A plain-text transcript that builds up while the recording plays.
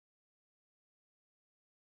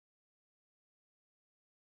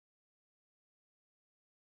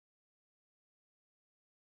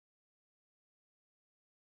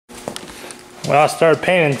Well, I started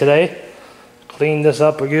painting today. Cleaned this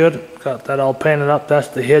up good. Got that all painted up. That's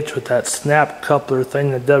the hitch with that snap coupler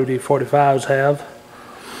thing that wd45s have.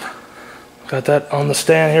 Got that on the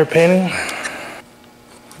stand here painting.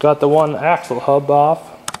 Got the one axle hub off.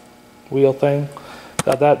 Wheel thing.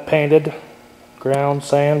 Got that painted. Ground,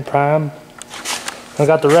 sand, prime. I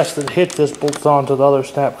got the rest of the hitch just bolts onto the other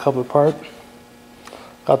snap coupler part.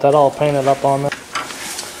 Got that all painted up on there.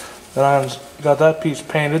 Then I got that piece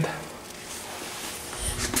painted.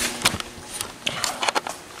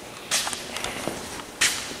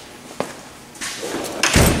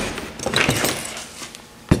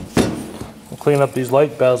 We'll clean up these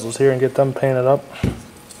light bezels here and get them painted up.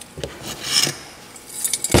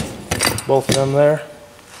 Both of them there.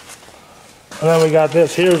 And then we got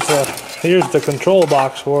this. Here's the control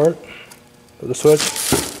box for it, for the switch.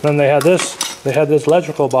 And then they had this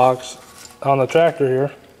electrical box on the tractor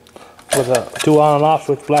here with two on and off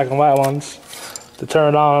switch, black and white ones, to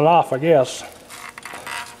turn it on and off, I guess.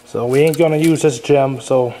 So we ain't gonna use this gem.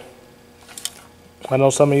 So I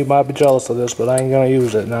know some of you might be jealous of this, but I ain't gonna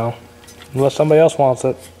use it now. Unless somebody else wants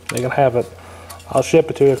it, they can have it. I'll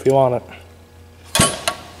ship it to you if you want it.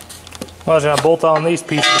 Well, I was gonna bolt on these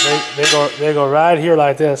pieces. They go right here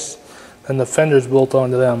like this, and the fenders bolt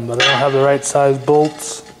onto them. But I don't have the right size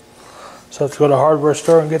bolts, so I have to go to the hardware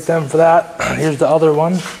store and get them for that. Here's the other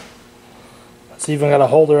one. It's even got a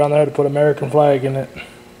holder on there to put American flag in it.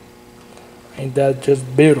 Ain't that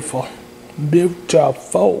just beautiful?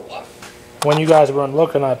 Beautiful. When you guys weren't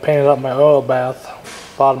looking, I painted up my oil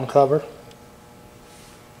bath bottom cover.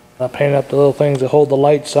 I painted up the little things that hold the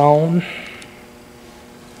lights on.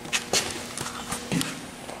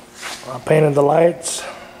 I painted the lights.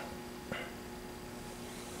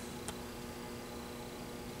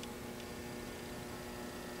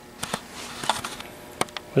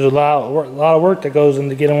 There's a lot of work that goes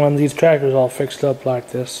into getting one of these tractors all fixed up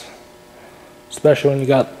like this. Especially when you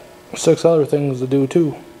got 6 other things to do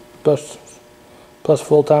too. Plus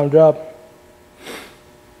full-time job.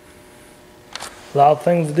 A lot of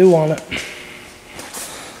things to do on it.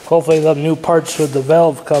 Hopefully the new parts for the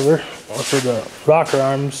valve cover, or for the rocker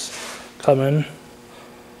arms, come in.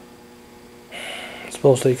 It's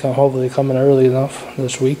supposed to come, hopefully come in early enough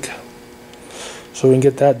this week, so we can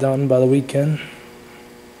get that done by the weekend.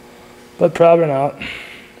 But probably not.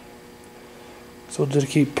 So we'll just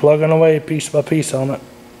keep plugging away piece by piece on it.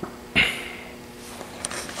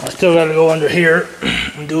 I still got to go under here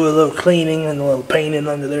and do a little cleaning and a little painting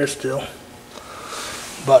under there still.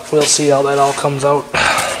 But we'll see how that all comes out.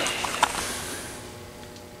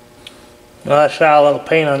 Well, I shot a little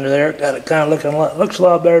paint under there. Got it kind of looks a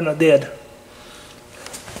lot better than it did.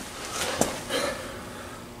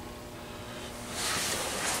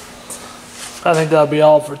 I think that'll be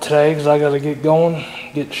all for today, because I got to get going,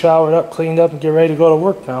 get showered up, cleaned up, and get ready to go to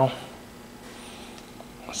work now.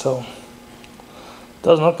 So,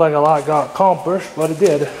 doesn't look like a lot got accomplished, but it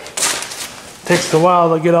did. Takes a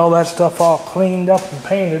while to get all that stuff all cleaned up and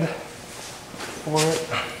painted for it.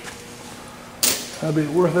 That'll be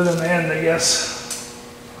worth it in the end, I guess.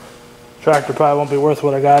 Tractor probably won't be worth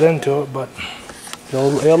what I got into it, but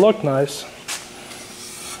it'll look nice.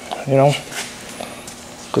 You know,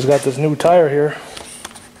 because I got this new tire here.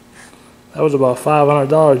 That was about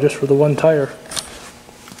 $500 just for the one tire.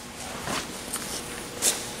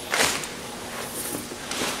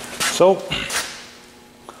 So,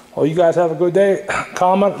 well, you guys have a good day.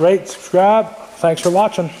 Comment, rate, subscribe. Thanks for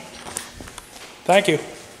watching. Thank you.